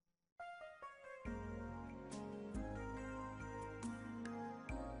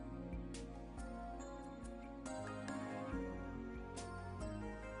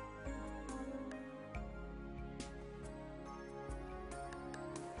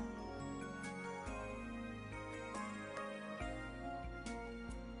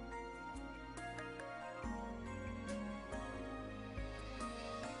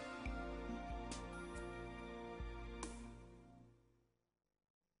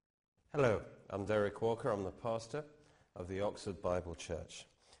Hello, I'm Derek Walker. I'm the pastor of the Oxford Bible Church.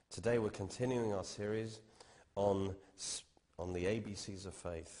 Today we're continuing our series on the ABCs of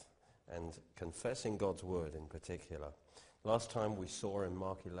faith and confessing God's word in particular. Last time we saw in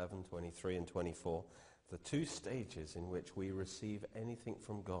Mark 11, 23 and 24 the two stages in which we receive anything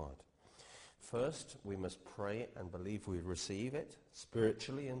from God. First, we must pray and believe we receive it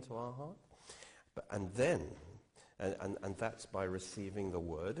spiritually into our heart. And that's by receiving the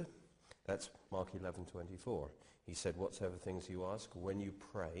word. That's Mark 11:24. He said, whatsoever things you ask, when you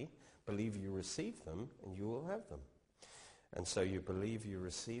pray, believe you receive them and you will have them. And so you believe you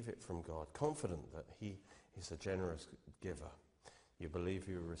receive it from God, confident that he is a generous giver. You believe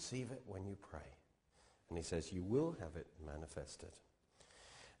you receive it when you pray. And he says you will have it manifested.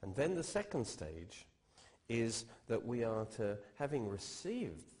 And then the second stage is that we are to, having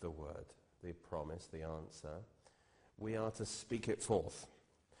received the word, the promise, the answer, we are to speak it forth.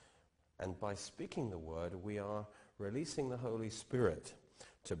 And by speaking the word, we are releasing the Holy Spirit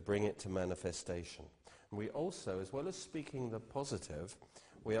to bring it to manifestation. And we also, as well as speaking the positive,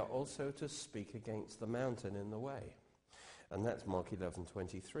 we are also to speak against the mountain in the way. And that's Mark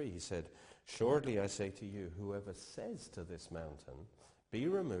 11:23. He said, surely I say to you, whoever says to this mountain, be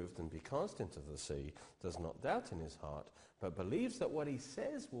removed and be cast into the sea, does not doubt in his heart, but believes that what he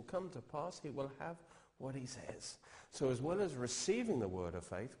says will come to pass, he will have what he says. So as well as receiving the word of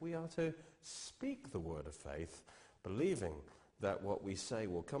faith, we are to speak the word of faith, believing that what we say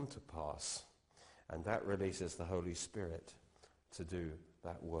will come to pass. And that releases the Holy Spirit to do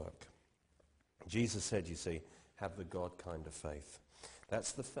that work. Jesus said, you see, have the God kind of faith.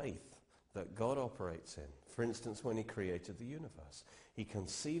 That's the faith that God operates in. For instance, when he created the universe, he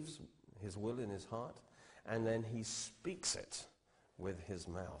conceives his will in his heart, and then he speaks it with his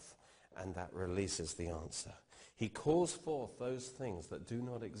mouth. And that releases the answer. He calls forth those things that do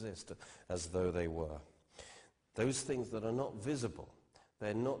not exist as though they were. Those things that are not visible.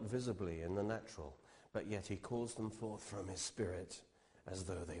 They're not visibly in the natural, but yet he calls them forth from his spirit as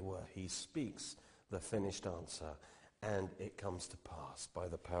though they were. He speaks the finished answer, and it comes to pass by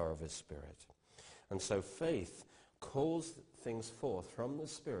the power of his spirit. And so faith calls things forth from the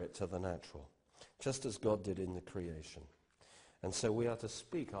spirit to the natural, just as God did in the creation. And so we are to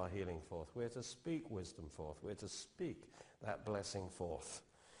speak our healing forth. We are to speak wisdom forth. We are to speak that blessing forth,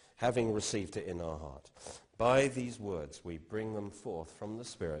 having received it in our heart. By these words, we bring them forth from the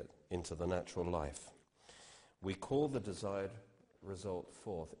Spirit into the natural life. We call the desired result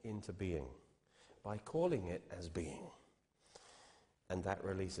forth into being by calling it as being. And that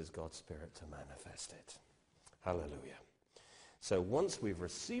releases God's Spirit to manifest it. Hallelujah. So once we've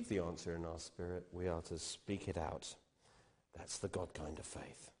received the answer in our spirit, we are to speak it out. That's the God kind of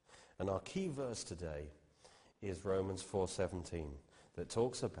faith. And our key verse today is Romans 4:17, that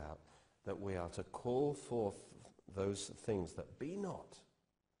talks about that we are to call forth those things that be not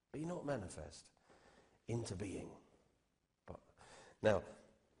manifest, into being. Now,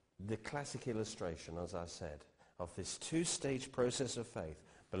 the classic illustration, as I said, of this two-stage process of faith,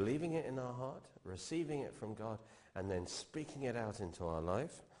 believing it in our heart, receiving it from God, and then speaking it out into our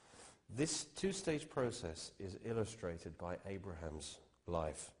life, this two-stage process is illustrated by Abraham's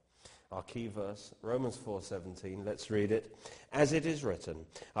life. Our key verse, Romans 4:17, let's read it. As it is written,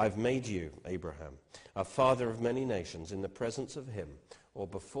 I've made you, Abraham, a father of many nations in the presence of him, or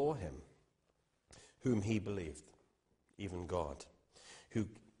before him, whom he believed, even God, who,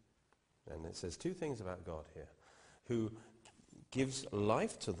 and it says two things about God here, who gives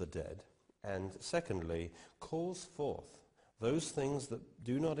life to the dead, and secondly, calls forth those things that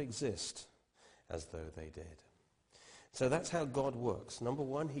do not exist as though they did. So that's how God works. Number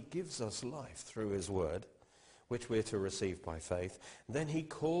one, he gives us life through his word, which we're to receive by faith. Then he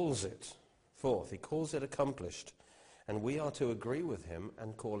calls it forth. He calls it accomplished. And we are to agree with him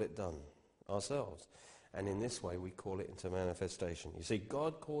and call it done ourselves. And in this way, we call it into manifestation. You see,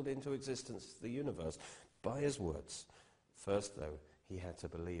 God called into existence the universe by his words. First, though, he had to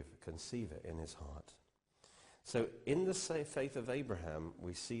conceive it in his heart. So in the faith of Abraham,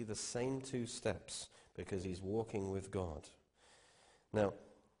 we see the same two steps because he's walking with God. Now,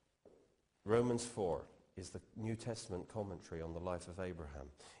 Romans 4 is the New Testament commentary on the life of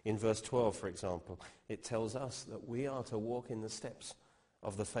Abraham. In verse 12, for example, it tells us that we are to walk in the steps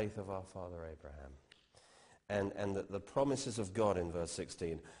of the faith of our father Abraham. And that the promises of God in verse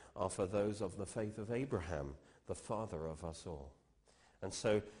 16 are for those of the faith of Abraham, the father of us all. And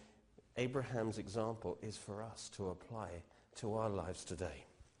so Abraham's example is for us to apply to our lives today.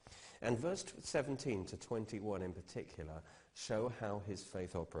 And verse 17 to 21 in particular show how his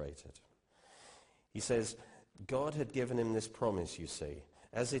faith operated. He says, God had given him this promise, you see,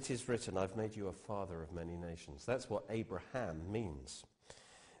 As it is written, I've made you a father of many nations. That's what Abraham means.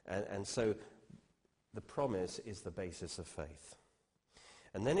 And so the promise is the basis of faith.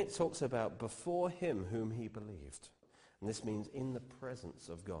 And then it talks about before him whom he believed. And this means in the presence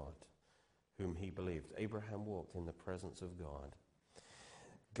of God, whom he believed. Abraham walked in the presence of God.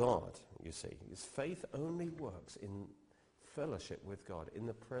 God, you see, his faith only works in fellowship with God, in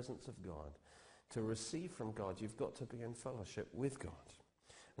the presence of God. To receive from God, you've got to be in fellowship with God.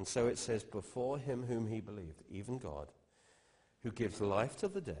 And so it says, before him whom he believed, even God, who gives life to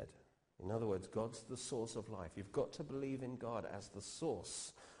the dead. In other words, God's the source of life. You've got to believe in God as the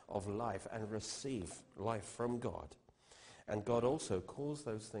source of life and receive life from God. And God also calls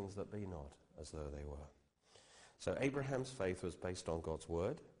those things that be not as though they were. So Abraham's faith was based on God's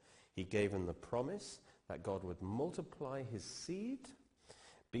word. He gave him the promise that God would multiply his seed,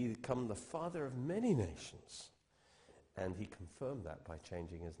 become the father of many nations. And he confirmed that by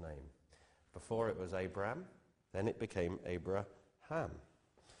changing his name. Before it was Abram, then it became Abraham.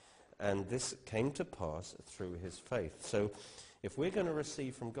 And this came to pass through his faith. So if we're going to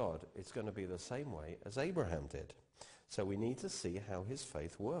receive from God, it's going to be the same way as Abraham did. So we need to see how his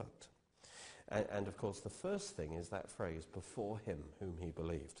faith worked. And of course, the first thing is that phrase, before him whom he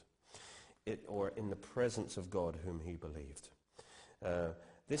believed. Or in the presence of God whom he believed.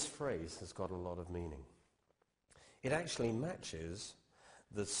 This phrase has got a lot of meaning. It actually matches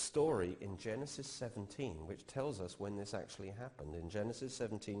the story in Genesis 17, which tells us when this actually happened. In Genesis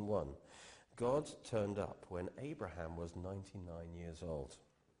 17:1, God turned up when Abraham was 99 years old.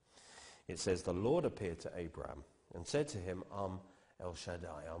 It says, the Lord appeared to Abraham and said to him, I'm El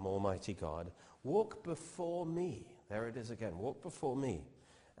Shaddai, I'm Almighty God. Walk before me. There it is again. Walk before me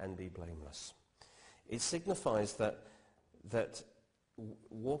and be blameless. It signifies that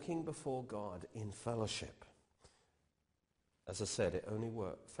walking before God in fellowship, as I said,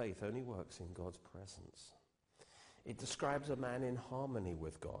 faith only works in God's presence. It describes a man in harmony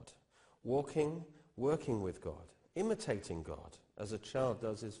with God, working with God, imitating God as a child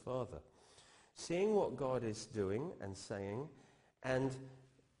does his father, seeing what God is doing and saying and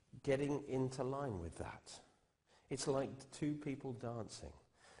getting into line with that. It's like two people dancing.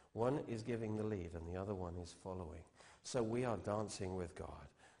 One is giving the lead and the other one is following. So we are dancing with God.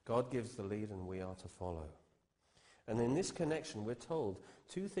 God gives the lead and we are to follow. And in this connection, we're told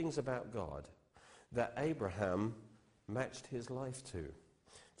two things about God that Abraham matched his life to.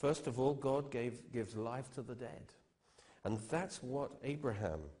 First of all, God gives life to the dead. And that's what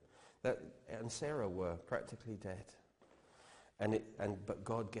Abraham and Sarah were practically dead. But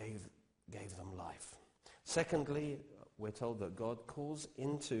God gave them life. Secondly, we're told that God calls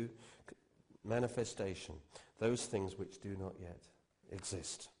into manifestation those things which do not yet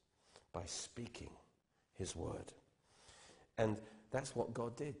exist by speaking his word. And that's what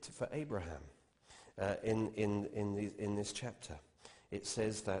God did for Abraham in this chapter. It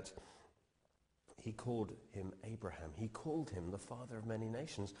says that he called him Abraham. He called him the father of many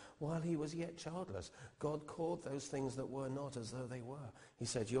nations while he was yet childless. God called those things that were not as though they were. He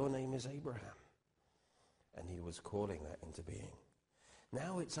said, your name is Abraham. And he was calling that into being.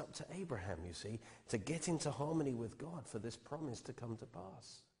 Now it's up to Abraham, you see, to get into harmony with God for this promise to come to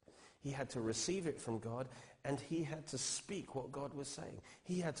pass. He had to receive it from God, and he had to speak what God was saying.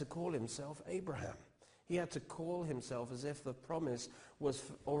 He had to call himself Abraham. He had to call himself as if the promise was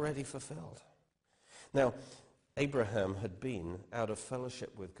already fulfilled. Now, Abraham had been out of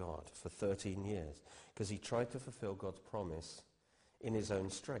fellowship with God for 13 years because he tried to fulfill God's promise in his own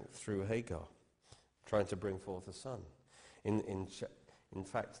strength through Hagar, trying to bring forth a son. In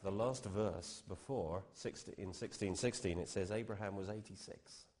fact, the last verse before, in 16:16, it says Abraham was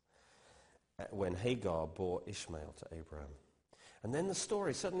 86 when Hagar bore Ishmael to Abraham. And then the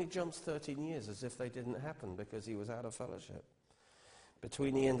story suddenly jumps 13 years as if they didn't happen because he was out of fellowship.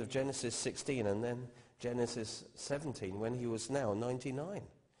 Between the end of Genesis 16 and then Genesis 17, when he was now 99.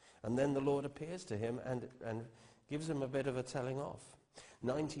 And then the Lord appears to him and gives him a bit of a telling off.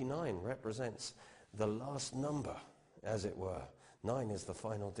 99 represents the last number, as it were. 9 is the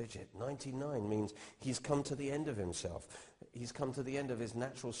final digit. 99 means he's come to the end of himself. He's come to the end of his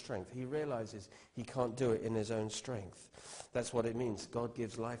natural strength. He realizes he can't do it in his own strength. That's what it means. God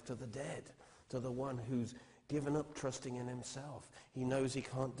gives life to the dead, to the one who's given up trusting in himself. He knows he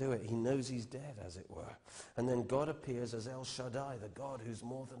can't do it. He knows he's dead, as it were. And then God appears as El Shaddai, the God who's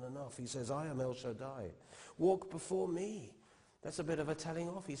more than enough. He says, I am El Shaddai. Walk before me. That's a bit of a telling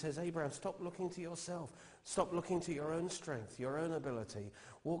off. He says, Abraham, stop looking to yourself. Stop looking to your own strength, your own ability.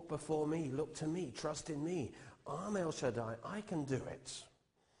 Walk before me. Look to me. Trust in me. I'm El Shaddai. I can do it.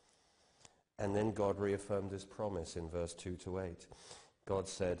 And then God reaffirmed his promise in verse 2 to 8. God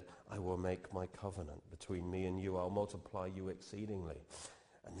said, I will make my covenant between me and you. I'll multiply you exceedingly.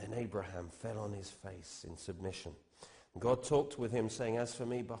 And then Abraham fell on his face in submission. God talked with him, saying, as for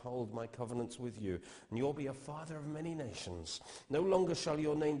me, behold, my covenant's with you, and you'll be a father of many nations. No longer shall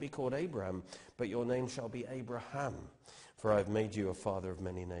your name be called Abraham, but your name shall be Abraham, for I have made you a father of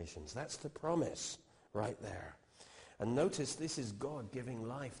many nations. That's the promise right there. And notice this is God giving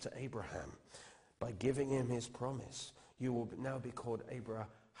life to Abraham by giving him his promise. You will now be called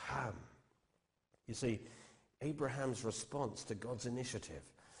Abraham. You see, Abraham's response to God's initiative,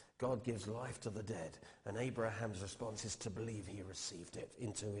 God gives life to the dead, and Abraham's response is to believe he received it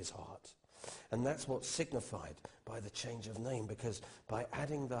into his heart. And that's what's signified by the change of name, because by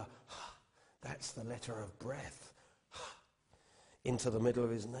adding the that's the letter of breath into the middle of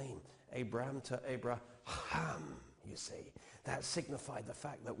his name, Abraham to Abraham, you see. That signified the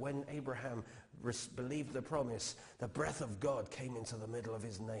fact that when Abraham believed the promise, the breath of God came into the middle of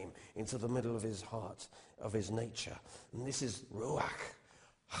his name, into the middle of his heart, of his nature. And this is Ruach,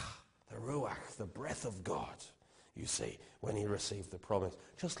 the Ruach, the breath of God, you see, when he received the promise.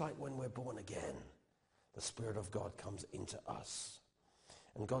 Just like when we're born again, the Spirit of God comes into us.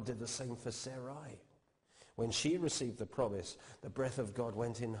 And God did the same for Sarai. When she received the promise, the breath of God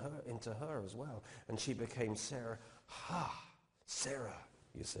went into her as well. And she became Sarah, Sarah,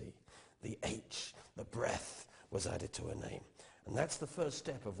 you see. The H, the breath, was added to her name. And that's the first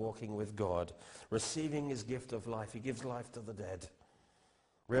step of walking with God, receiving his gift of life. He gives life to the dead.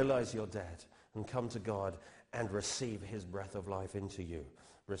 Realize you're dead and come to God and receive his breath of life into you.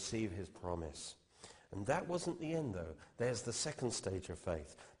 Receive his promise. And that wasn't the end, though. There's the second stage of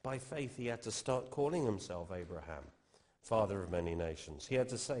faith. By faith, he had to start calling himself Abraham, father of many nations. He had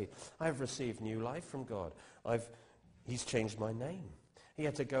to say, I've received new life from God. He's changed my name. He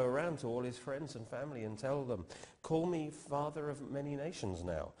had to go around to all his friends and family and tell them, call me father of many nations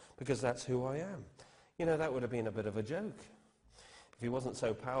now, because that's who I am. You know, that would have been a bit of a joke. If he wasn't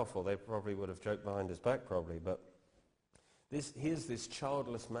so powerful, they probably would have joked behind his back probably. But here's this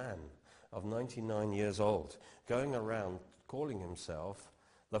childless man of 99 years old going around calling himself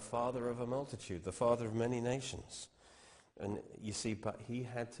the father of a multitude, the father of many nations. And you see, but he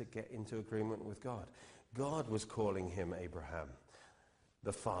had to get into agreement with God. God was calling him Abraham,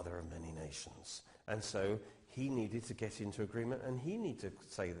 the father of many nations. And so he needed to get into agreement, and he needed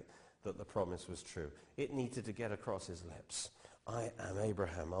to say that the promise was true. It needed to get across his lips. I am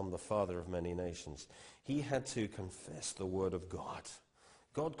Abraham. I'm the father of many nations. He had to confess the word of God.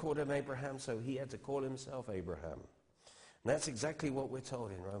 God called him Abraham, so he had to call himself Abraham. And that's exactly what we're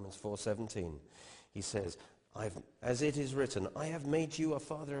told in Romans 4:17. He says, as it is written, I have made you a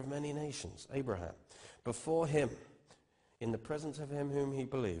father of many nations, Abraham, before him, in the presence of him whom he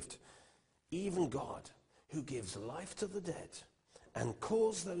believed, even God, who gives life to the dead and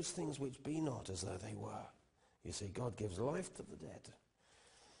calls those things which be not as though they were. You see, God gives life to the dead.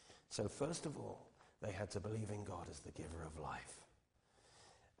 So first of all, they had to believe in God as the giver of life.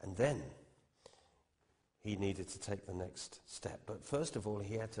 And then he needed to take the next step. But first of all,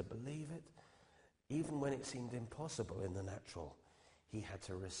 he had to believe it, even when it seemed impossible in the natural. He had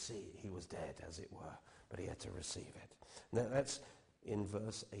to receive. He was dead, as it were, but he had to receive it. Now that's in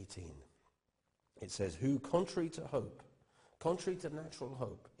verse 18. It says, who contrary to hope, contrary to natural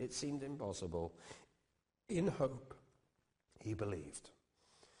hope, it seemed impossible, in hope he believed.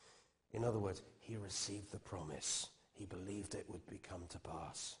 In other words, he received the promise. He believed it would come to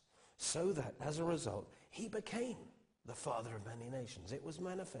pass. So that, as a result, he became the father of many nations. It was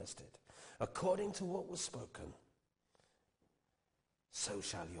manifested. According to what was spoken, so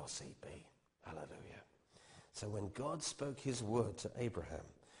shall your seed be. Hallelujah. So when God spoke his word to Abraham,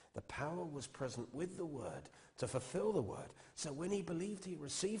 the power was present with the word to fulfill the word. So when he believed he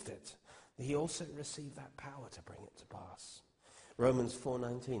received it, he also received that power to bring it to pass. Romans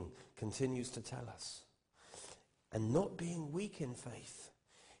 4:19 continues to tell us, and not being weak in faith,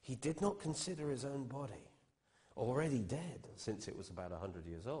 he did not consider his own body already dead, since it was about 100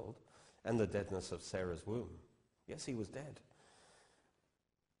 years old, and the deadness of Sarah's womb. Yes, he was dead.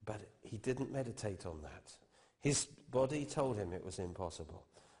 But he didn't meditate on that. His body told him it was impossible,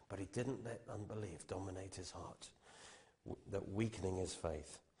 but he didn't let unbelief dominate his heart, that weakening his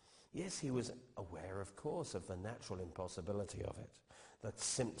faith. Yes, he was aware, of course, of the natural impossibility of it, the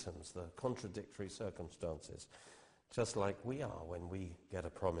symptoms, the contradictory circumstances, just like we are when we get a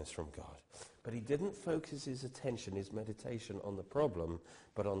promise from God. But he didn't focus his attention, his meditation on the problem,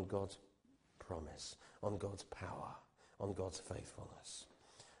 but on God's promise, on God's power, on God's faithfulness.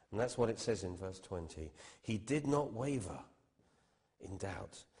 And that's what it says in verse 20. He did not waver in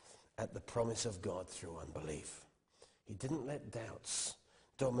doubt at the promise of God through unbelief. He didn't let doubts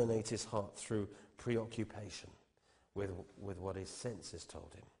dominate his heart through preoccupation with what his senses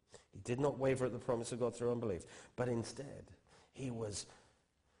told him. He did not waver at the promise of God through unbelief, but instead he was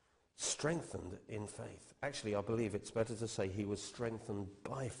strengthened in faith. Actually, I believe it's better to say he was strengthened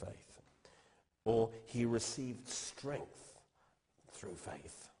by faith, or he received strength through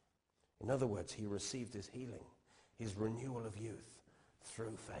faith. In other words, he received his healing, his renewal of youth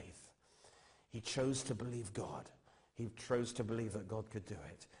through faith. He chose to believe God. He chose to believe that God could do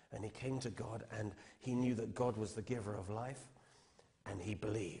it. And he came to God and he knew that God was the giver of life, and he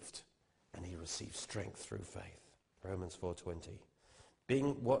believed and he received strength through faith. Romans 4:20.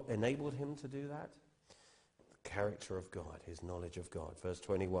 Being what enabled him to do that? The character of God, his knowledge of God. Verse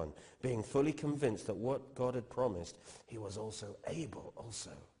 21. Being fully convinced that what God had promised, he was also able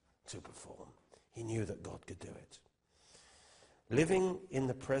to perform. He knew that God could do it. Living in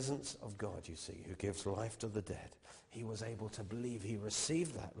the presence of God, you see, who gives life to the dead, he was able to believe he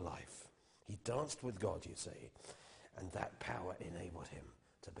received that life. He danced with God, you see, and that power enabled him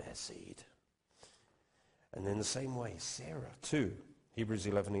to bear seed. And in the same way, Sarah too, Hebrews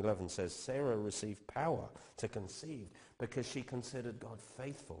 11:11 says, Sarah received power to conceive because she considered God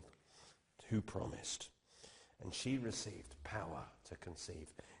faithful who promised. And she received power to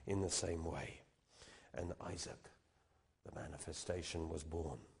conceive in the same way. And Isaac, the manifestation, was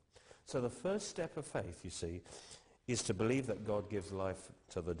born. So the first step of faith, you see, is to believe that God gives life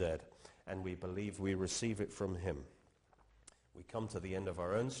to the dead. And we believe we receive it from him. We come to the end of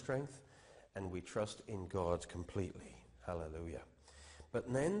our own strength and we trust in God completely. Hallelujah.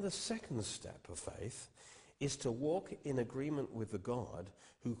 But then the second step of faith is to walk in agreement with the God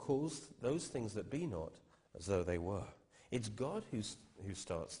who calls those things that be not as though they were. It's God who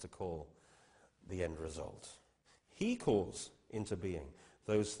starts to call the end result. He calls into being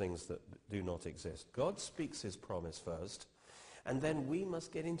those things that do not exist. God speaks his promise first, and then we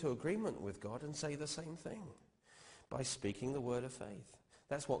must get into agreement with God and say the same thing by speaking the word of faith.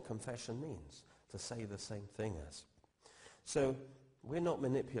 That's what confession means, to say the same thing as. So we're not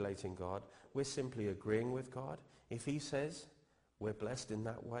manipulating God. We're simply agreeing with God. If he says we're blessed in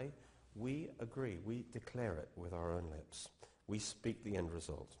that way, we agree. We declare it with our own lips. We speak the end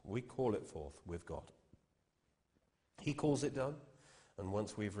result. We call it forth with God. He calls it done, and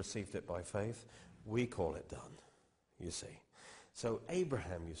once we've received it by faith, we call it done, you see. So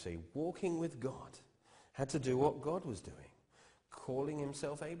Abraham, you see, walking with God, had to do what God was doing, calling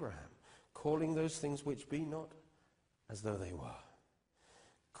himself Abraham, calling those things which be not as though they were,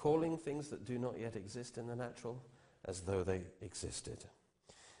 calling things that do not yet exist in the natural as though they existed.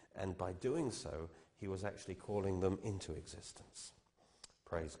 And by doing so, he was actually calling them into existence.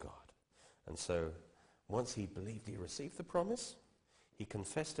 Praise God. And so once he believed he received the promise, he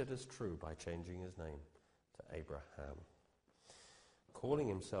confessed it as true by changing his name to Abraham, calling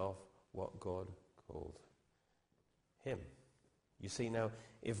himself what God called him. You see, now,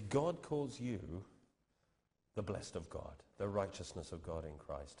 if God calls you the blessed of God, the righteousness of God in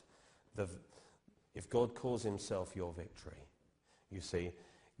Christ, if God calls himself your victory, you see,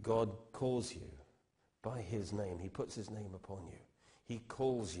 God calls you by his name. He puts his name upon you. He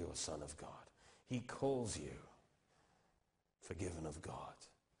calls you a son of God. He calls you forgiven of God.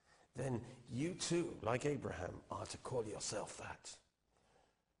 Then you too, like Abraham, are to call yourself that.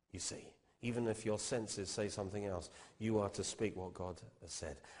 You see, even if your senses say something else, you are to speak what God has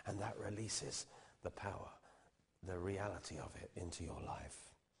said. And that releases the power, the reality of it into your life.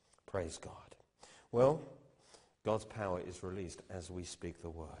 Praise God. Well, God's power is released as we speak the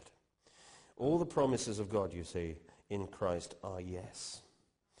word. All the promises of God, you see, in Christ are yes.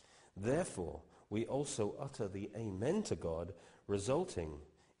 Therefore, we also utter the amen to God, resulting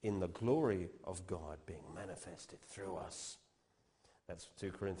in the glory of God being manifested through us. That's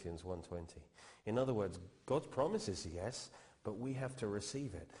 2 Corinthians 1:20. In other words, God's promise is yes, but we have to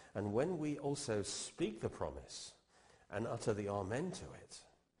receive it. And when we also speak the promise and utter the amen to it,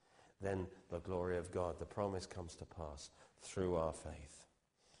 then the glory of God, the promise, comes to pass through our faith.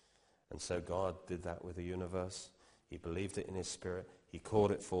 And so God did that with the universe. He believed it in his spirit. He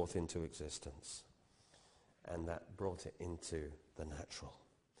called it forth into existence. And that brought it into the natural.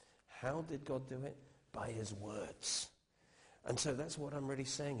 How did God do it? By his words. And so that's what I'm really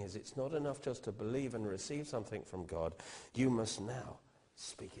saying is it's not enough just to believe and receive something from God. You must now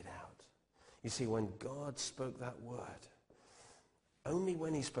speak it out. You see, when God spoke that word, only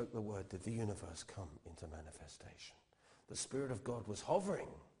when he spoke the word did the universe come into manifestation. The Spirit of God was hovering,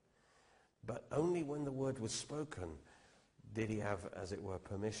 but only when the word was spoken did he have, as it were,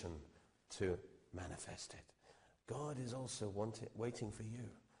 permission to manifest it. God is also waiting for you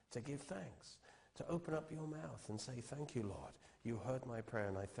to give thanks, to open up your mouth and say, thank you, Lord. You heard my prayer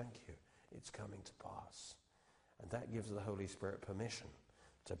and I thank you. It's coming to pass. And that gives the Holy Spirit permission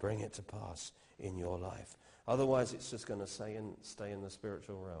to bring it to pass in your life. Otherwise, it's just going to stay in the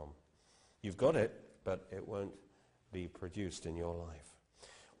spiritual realm. You've got it, but it won't be produced in your life.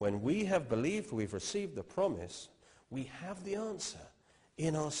 When we have believed we've received the promise, we have the answer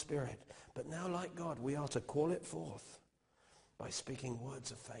in our spirit. But now, like God, we are to call it forth by speaking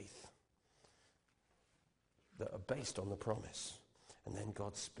words of faith that are based on the promise. And then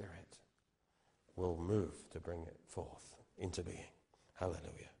God's Spirit will move to bring it forth into being.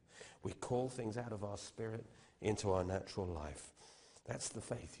 Hallelujah. We call things out of our spirit into our natural life. That's the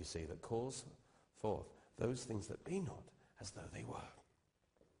faith, you see, that calls forth those things that be not as though they were.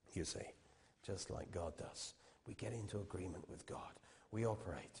 You see, just like God does. We get into agreement with God. We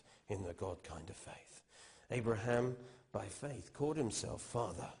operate in the God kind of faith. Abraham, by faith, called himself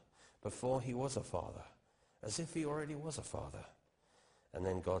father before he was a father, as if he already was a father. And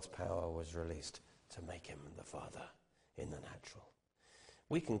then God's power was released to make him the father in the natural.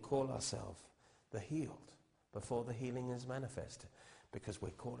 We can call ourselves the healed before the healing is manifested, because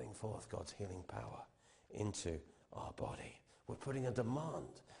we're calling forth God's healing power into our body. We're putting a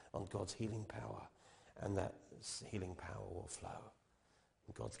demand on God's healing power, and that healing power will flow.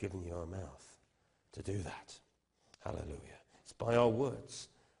 And God's given you a mouth to do that. Hallelujah. It's by our words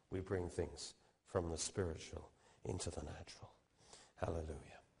we bring things from the spiritual into the natural.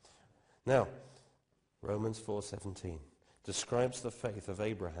 Hallelujah. Now, Romans 4:17 describes the faith of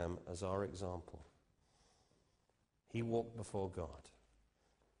Abraham as our example. He walked before God,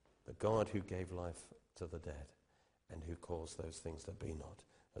 the God who gave life to the dead and who calls those things that be not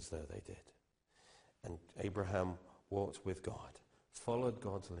as though they did. And Abraham walked with God, followed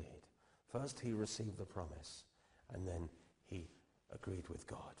God's lead. First he received the promise, and then he agreed with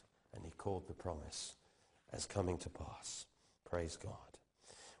God, and he called the promise as coming to pass. Praise God.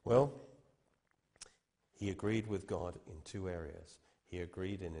 Well, he agreed with God in two areas. He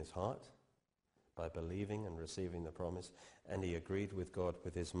agreed in his heart by believing and receiving the promise, and he agreed with God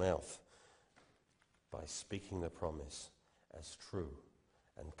with his mouth by speaking the promise as true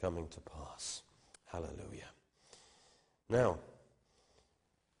and coming to pass. Hallelujah. Now,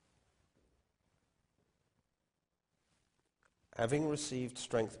 having received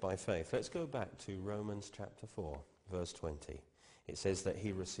strength by faith, let's go back to Romans chapter 4, verse 20. It says that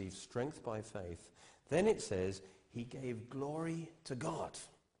he received strength by faith. Then it says he gave glory to God.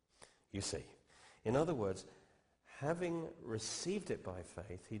 You see, in other words, having received it by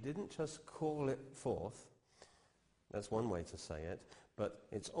faith, he didn't just call it forth. That's one way to say it. But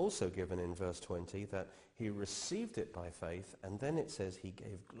it's also given in verse 20 that he received it by faith, and then it says he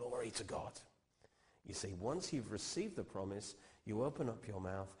gave glory to God. You see, once you've received the promise, you open up your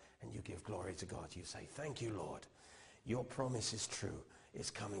mouth and you give glory to God. You say, thank you, Lord. Your promise is true. It's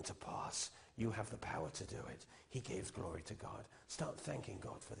coming to pass. You have the power to do it. He gives glory to God. Start thanking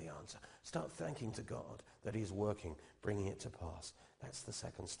God for the answer. Start thanking to God that he's working, bringing it to pass. That's the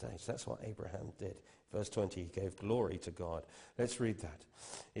second stage. That's what Abraham did. Verse 20, he gave glory to God. Let's read that.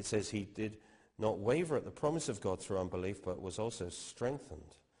 It says he did not waver at the promise of God through unbelief, but was also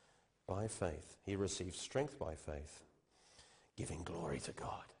strengthened by faith. He received strength by faith, giving glory to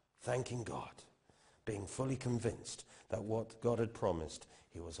God, thanking God, being fully convinced that what God had promised,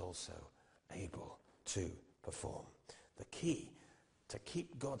 he was also able to perform. The key to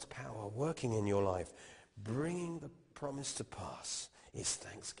keep God's power working in your life, bringing the promise to pass, is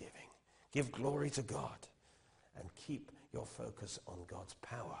thanksgiving. Give glory to God and keep your focus on God's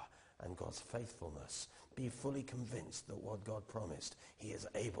power and God's faithfulness. Be fully convinced that what God promised, he is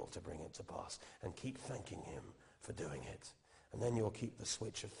able to bring it to pass, and keep thanking him for doing it. And then you'll keep the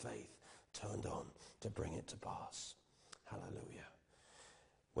switch of faith turned on to bring it to pass. Hallelujah.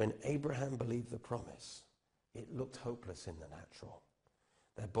 When Abraham believed the promise, it looked hopeless in the natural.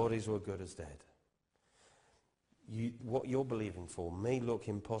 Their bodies were good as dead. What you're believing for may look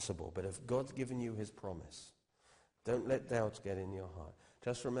impossible, but if God's given you his promise, don't let doubts get in your heart.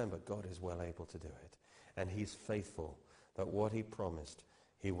 Just remember, God is well able to do it, and he's faithful that what he promised,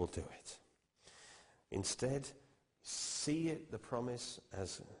 he will do it. Instead, see it, the promise,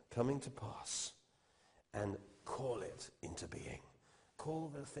 as coming to pass, and call it into being.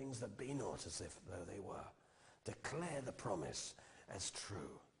 Call the things that be not as if though they were. Declare the promise as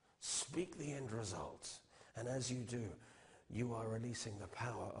true. Speak the end result. And as you do, you are releasing the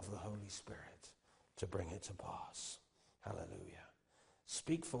power of the Holy Spirit to bring it to pass. Hallelujah.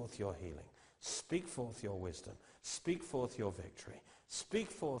 Speak forth your healing. Speak forth your wisdom. Speak forth your victory. Speak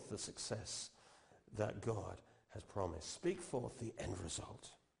forth the success that God has promised. Speak forth the end result.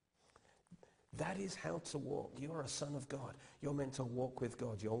 That is how to walk. You're a son of God. You're meant to walk with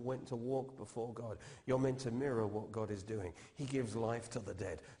God. You're meant to walk before God. You're meant to mirror what God is doing. He gives life to the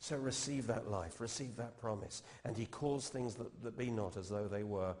dead. So receive that life. Receive that promise. And he calls things that be not as though they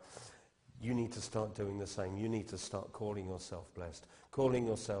were. You need to start doing the same. You need to start calling yourself blessed, calling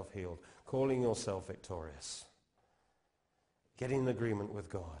yourself healed, calling yourself victorious. Get in agreement with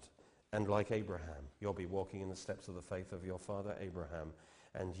God. And like Abraham, you'll be walking in the steps of the faith of your father Abraham,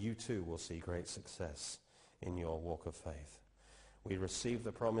 and you too will see great success in your walk of faith. We receive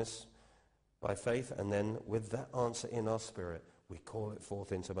the promise by faith, and then with that answer in our spirit, we call it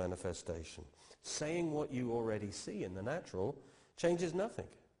forth into manifestation. Saying what you already see in the natural changes nothing.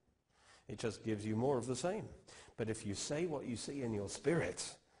 It just gives you more of the same. But if you say what you see in your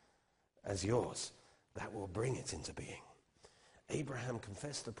spirit as yours, that will bring it into being. Abraham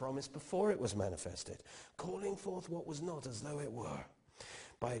confessed the promise before it was manifested, calling forth what was not as though it were.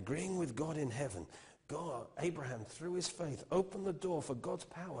 By agreeing with God in heaven, Abraham, through his faith, opened the door for God's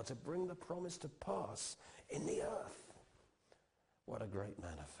power to bring the promise to pass in the earth. What a great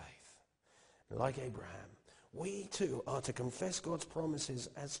man of faith. Like Abraham, we too are to confess God's promises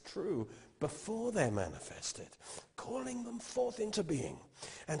as true before they're manifested, calling them forth into being,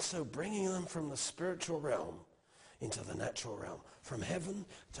 and so bringing them from the spiritual realm into the natural realm, from heaven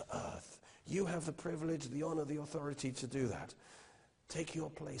to earth. You have the privilege, the honor, the authority to do that. Take your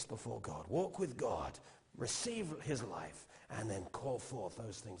place before God. Walk with God. Receive his life. And then call forth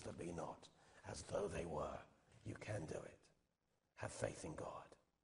those things that be not as though they were. You can do it. Have faith in God.